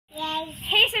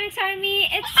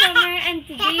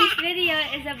Today's video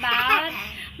is about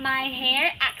my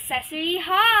hair accessory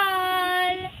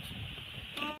haul.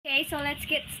 Okay, so let's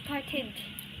get started.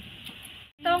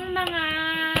 Itong mga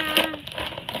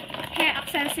hair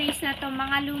accessories na to,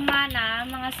 mga luma na,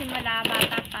 mga simula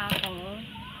bata pa ako.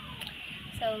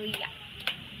 So, yeah.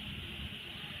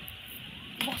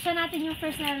 Buksan natin yung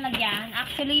first na lalagyan.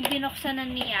 Actually, binuksan na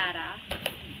ni Yara.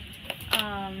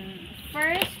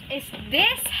 First is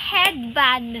this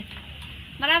headband.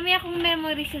 Marami akong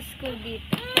memories sa school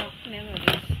dito.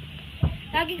 Memories.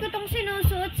 Lagi ko tong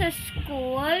sinusuot sa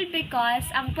school because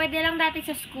ang pwede lang dati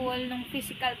sa school nung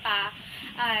physical pa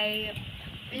ay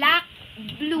black,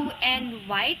 blue, and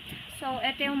white. So,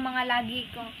 ito yung mga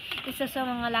isa sa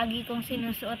mga lagi kong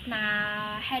sinusuot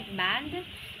na headband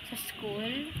sa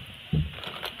school.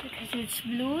 Because it's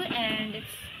blue and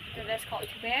it's the best color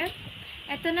to wear.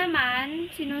 Ito naman,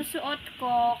 sinusuot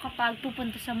ko kapag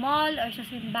pupunta sa mall or sa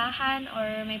simbahan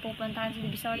or may pupuntahan sa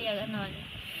Divisoria, gano'n.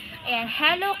 Ayan,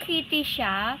 Hello Kitty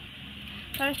siya.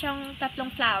 Parang siyang tatlong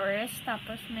flowers,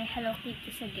 tapos may Hello Kitty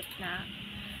sa gitna.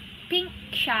 Pink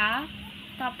siya,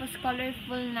 tapos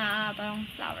colorful na parang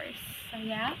flowers. So,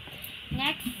 yeah.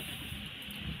 Next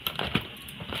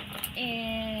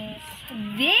is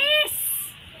this!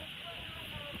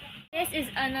 This is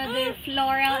another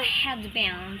floral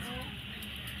headband.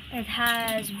 It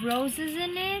has roses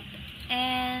in it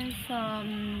and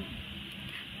some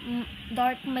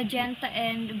dark magenta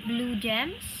and blue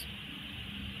gems.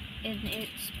 And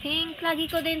it's pink. Lagi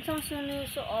ko din itong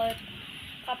sinusuot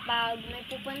kapag may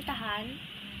pupuntahan.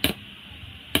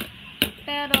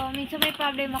 Pero minsan may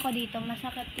problem ako dito.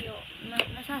 Masakit yun.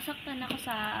 Nasasaktan ako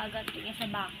sa agad niya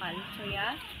sa bakal. So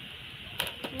yeah.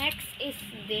 Next is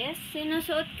this.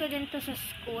 Sinusuot ko din to sa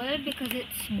school because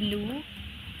it's blue.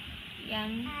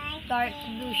 Yan. Dark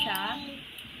blue siya.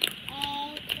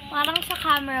 Parang sa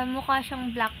camera, mukha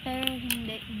siyang black, pero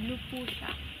hindi. Blue po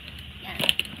siya. Yan.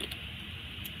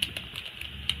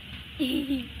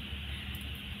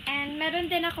 And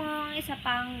meron din akong isa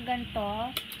pang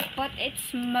ganito. But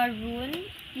it's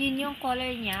maroon. Yun yung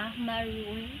color niya.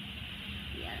 Maroon.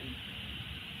 Yan.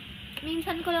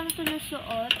 Minsan ko lang ito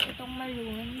nasuot. Itong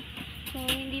maroon. So,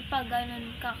 hindi pa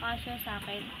ganun kakasya sa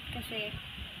akin. Kasi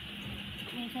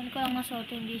minsan ko lang nasuot,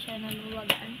 hindi siya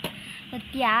naluwagan. But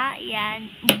yeah,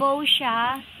 yan. Bow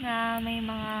siya na may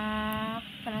mga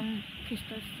parang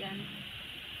crystals dyan.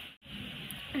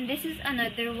 And this is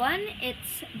another one.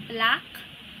 It's black.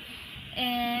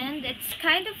 And it's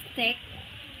kind of thick.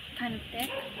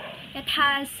 It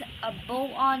has a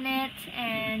bow on it.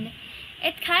 And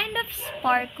it kind of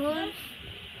sparkles.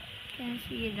 You can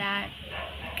see that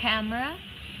camera.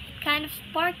 It kind of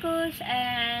sparkles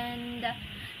and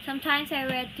sometimes I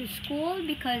wear it to school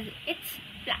because it's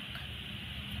black.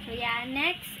 So yeah,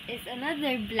 next is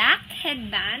another black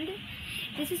headband.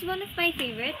 This is one of my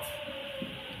favorites.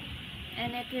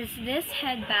 And it is this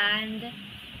headband.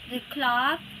 The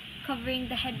cloth covering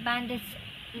the headband is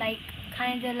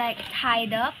kind of like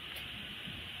tied up.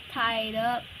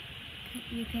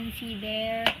 You can see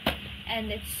there.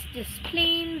 And it's just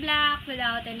plain black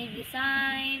without any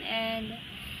design. And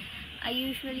I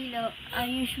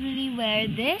usually wear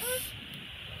this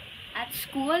at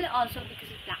school also because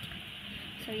it's black.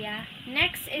 So yeah.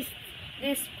 Next is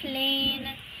this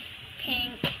plain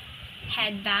pink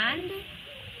headband.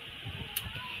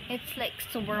 It's like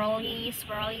swirly.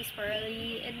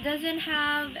 It doesn't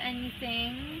have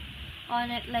anything on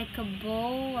it like a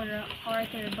bow or a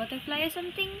heart or a butterfly or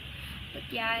something. But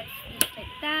yeah, it's just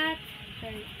like that.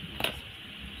 Very nice.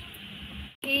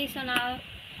 Okay, so now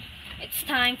it's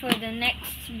time for the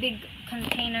next big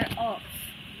container of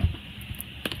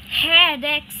head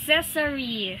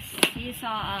accessories. You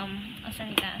saw,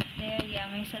 asan ka? There, yeah,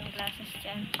 may sunglasses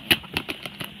dyan.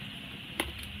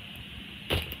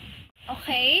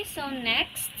 Okay, so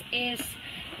next is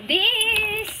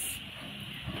this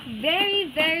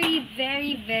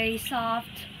very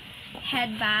soft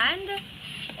headband.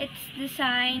 It's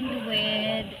designed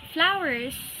with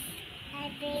flowers.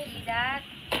 See that?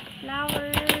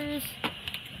 Flowers.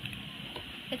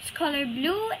 It's color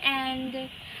blue and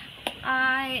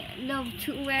I love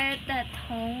to wear it at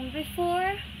home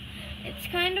before. It's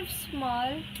kind of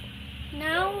small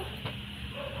now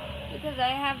because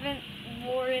I haven't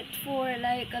wore it for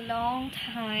like a long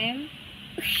time.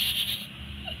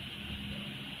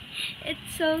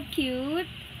 It's so cute.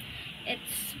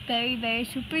 It's very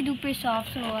super duper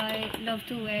soft, so I love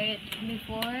to wear it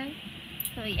before.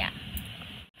 So yeah.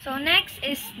 So next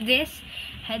is this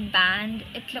headband.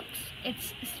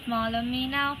 It's small on me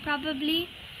now probably.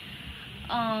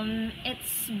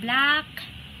 It's black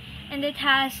and it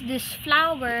has this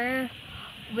flower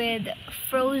with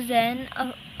Frozen,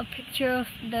 a picture of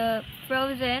the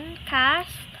Frozen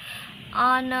cast,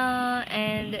 Anna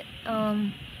and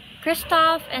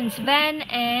Kristoff and Sven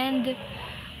and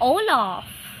Olaf.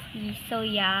 So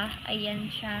yeah,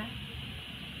 ayan siya.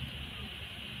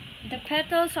 The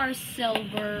petals are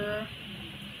silver.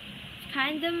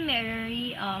 Kind of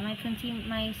mirrory. I can see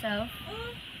myself.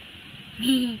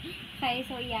 Okay,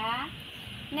 so yeah.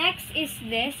 Next is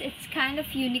this. It's kind of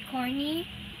unicorny.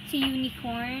 It's a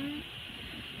unicorn,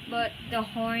 but the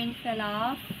horn fell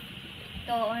off.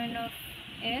 The horn of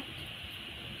it.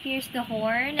 Here's the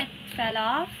horn. It fell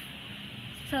off.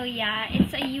 So yeah,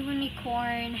 it's a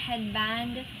unicorn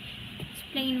headband. It's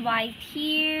plain white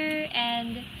here,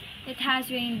 and it has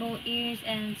rainbow ears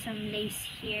and some lace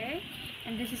here.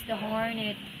 And this is the horn.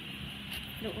 It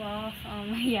blew off.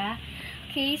 Yeah.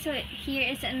 Okay, so here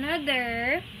is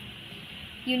another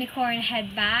unicorn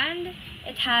headband.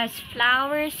 It has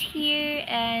flowers here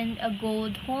and a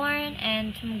gold horn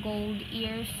and some gold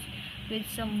ears with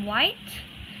some white.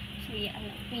 So yeah,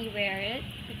 let me wear it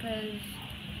because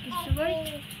it's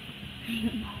white.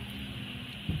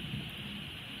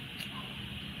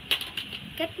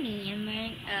 Look at me, I'm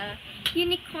wearing a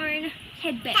unicorn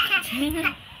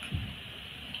headband.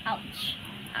 Ouch.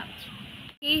 Ouch.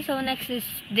 Okay, so next is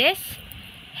this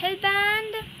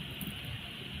headband.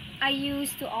 I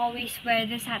used to always wear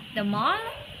this at the mall.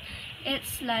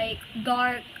 It's like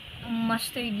dark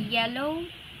mustard yellow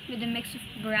with a mix of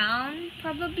brown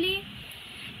probably.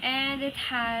 And it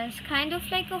has kind of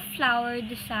like a flower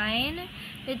design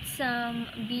with some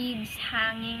beads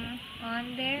hanging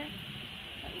on there.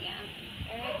 So yeah,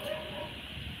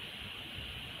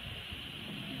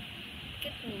 look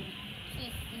at me.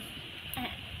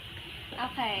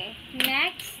 Okay,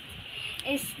 next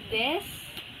is this.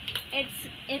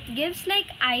 It gives like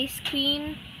ice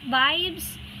cream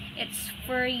vibes. It's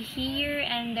furry here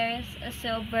and there's a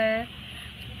silver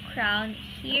crown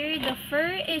here. The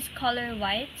fur is color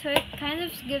white, so it kind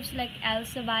of gives like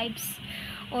Elsa vibes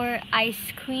or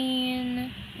ice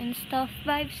cream and stuff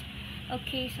vibes.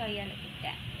 Okay, so yeah, look at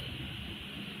that.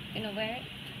 Gonna wear it.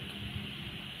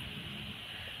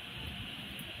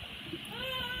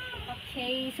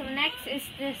 Okay, so next is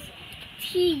this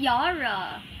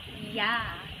tiara.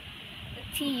 Yeah,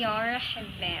 the tiara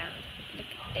headband. Look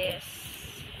at this.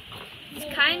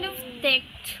 It's kind of thick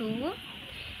too.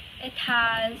 It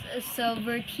has a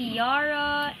silver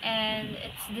tiara and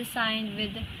it's designed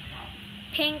with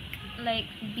pink like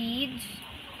beads,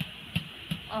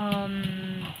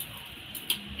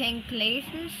 pink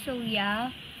laces. So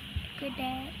yeah, look at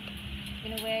that.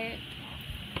 I'm gonna wear it.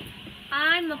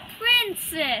 I'm a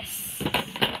princess.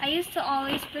 I used to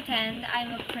always pretend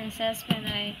I'm a princess when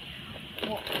I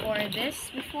wore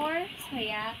this before. So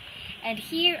yeah, and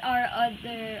here are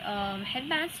other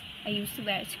headbands I used to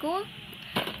wear at school.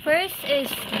 First is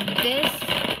this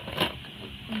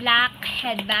black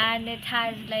headband. It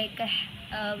has like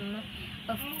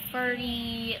a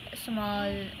furry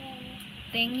small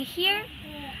thing here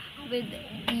with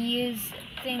these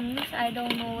things. I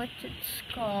don't know what it's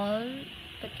called,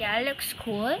 but yeah, it looks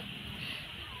cool.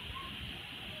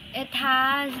 It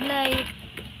has like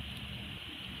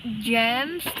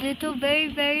gems,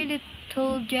 very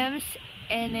little gems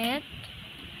in it.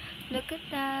 Look at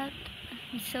that.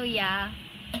 So yeah,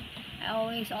 I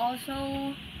always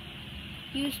also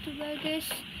used to wear this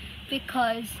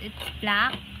because it's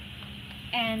black.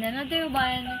 And another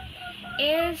one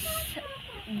is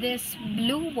this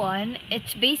blue one.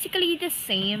 It's basically the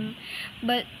same,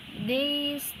 but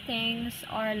these things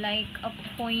are like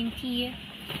pointy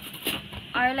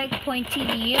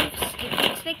leaves. It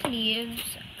looks like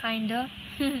leaves, kinda.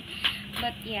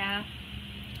 But yeah,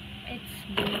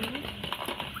 it's blue.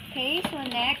 Okay, so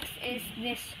next is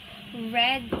this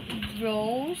red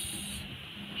rose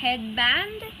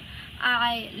headband.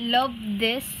 I loved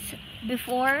this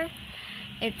before.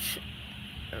 It's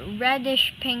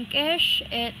reddish pinkish.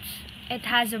 It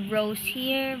has a rose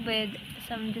here with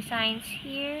some designs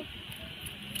here.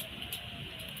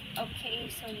 Okay,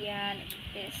 so yeah, look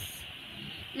at this.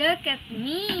 Look at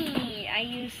me! I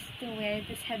used to wear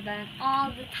this headband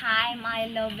all the time. I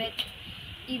love it.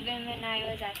 Even when I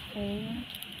was at home,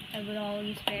 I would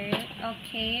always wear it.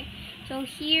 Okay, so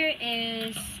here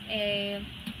is a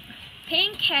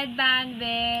pink headband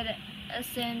with a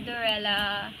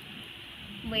Cinderella.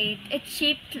 Wait, it's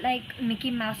shaped like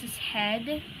Mickey Mouse's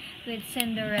head with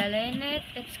Cinderella in it.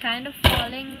 It's kind of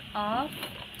falling off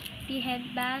the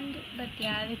headband, but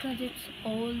yeah, because it's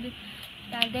old.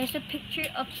 Yeah, there's a picture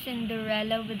of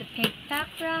Cinderella with a pink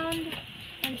background.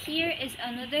 And here is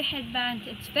another headband.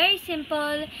 It's very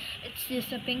simple. It's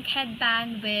just a pink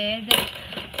headband with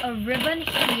a ribbon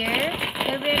here.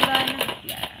 The ribbon,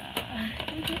 yeah.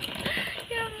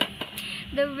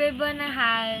 The ribbon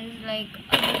has like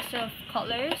a mix of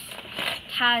colors.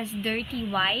 It has dirty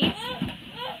white,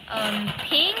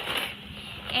 pink,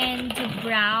 and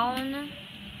brown.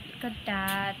 Look at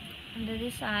that. And the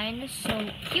design is so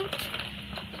cute.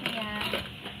 So yeah.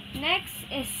 Next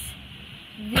is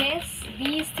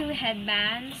these two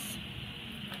headbands.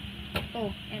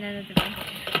 Oh, and another one.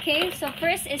 Okay, so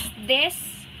first is this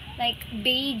like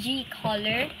beigey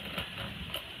color.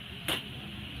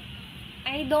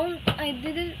 I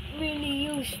didn't really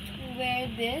used to wear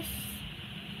this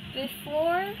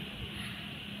before,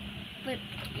 but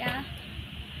yeah.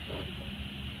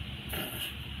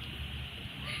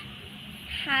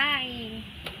 Hi.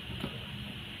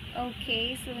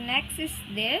 Okay, so next is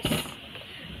this.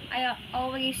 I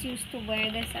always used to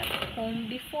wear this at home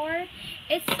before.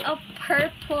 It's a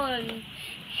purple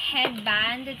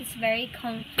headband. It is very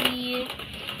comfy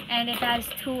and it has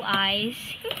two eyes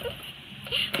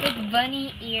with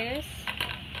bunny ears.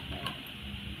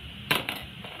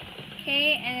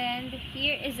 Okay, and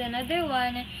here is another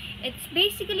one. It's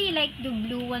basically like the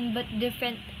blue one but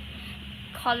different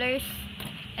colors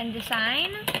and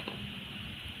design.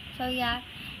 So yeah,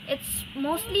 it's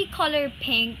mostly color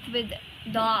pink with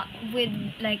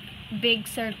like big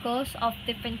circles of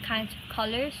different kinds of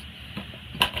colors.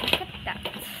 Look at that.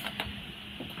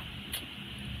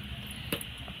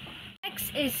 Next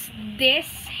is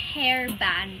this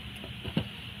headband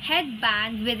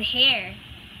with hair.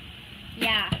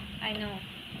 Yeah, I know.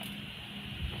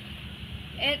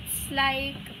 It's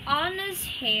like Anna's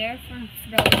hair from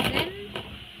Frozen.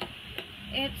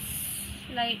 It's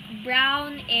like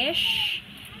brownish.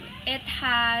 It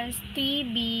has 3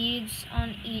 beads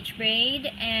on each braid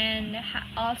and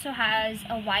also has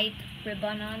a white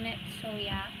ribbon on it. So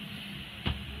yeah.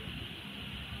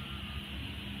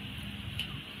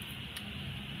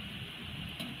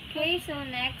 Okay, so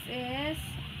next is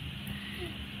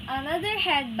another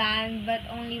headband but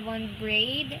only one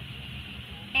braid,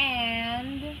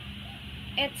 and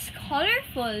it's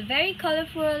colorful, very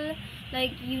colorful,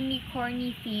 like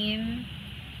unicorny theme.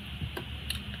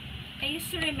 I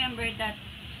used to remember that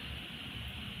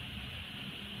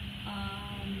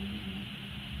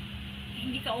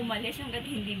hindi ka umalis hanggat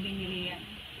hindi binili yan.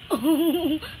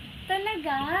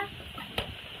 Talaga?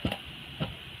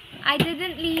 I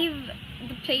didn't leave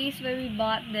the place where we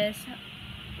bought this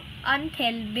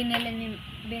until binili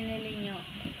nyo.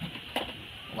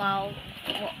 Wow.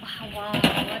 Wow,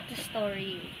 what a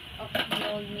story. Okay, you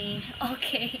told me.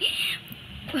 Okay.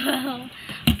 Wow.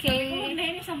 Okay. Huwag na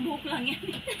yun, isang buhok lang yan.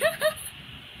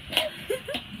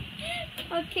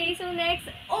 Okay, so next.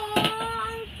 Oh,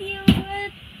 ang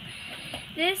cute.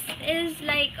 This is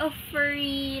like a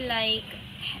furry, like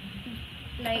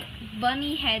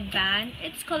bunny headband.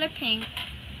 It's color pink,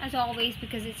 as always,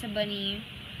 because it's a bunny.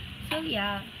 So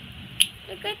yeah.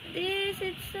 Look at this.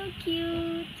 It's so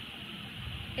cute.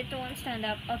 It won't stand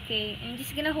up. Okay, I'm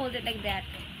just gonna hold it like that.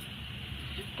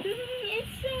 It's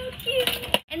so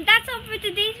cute. And that's all for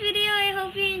today's video. I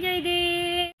hope you enjoyed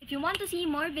it. If you want to see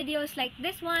more videos like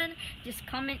this one, just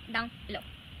comment down below.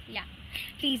 Yeah.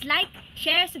 Please like,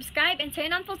 share, subscribe, and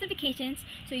turn on post notifications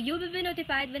so you will be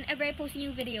notified whenever I post a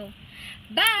new video.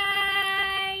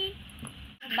 Bye!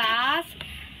 Bas!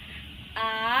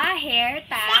 Hair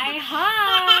tie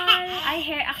haul! Ay,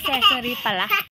 hair accessory pala.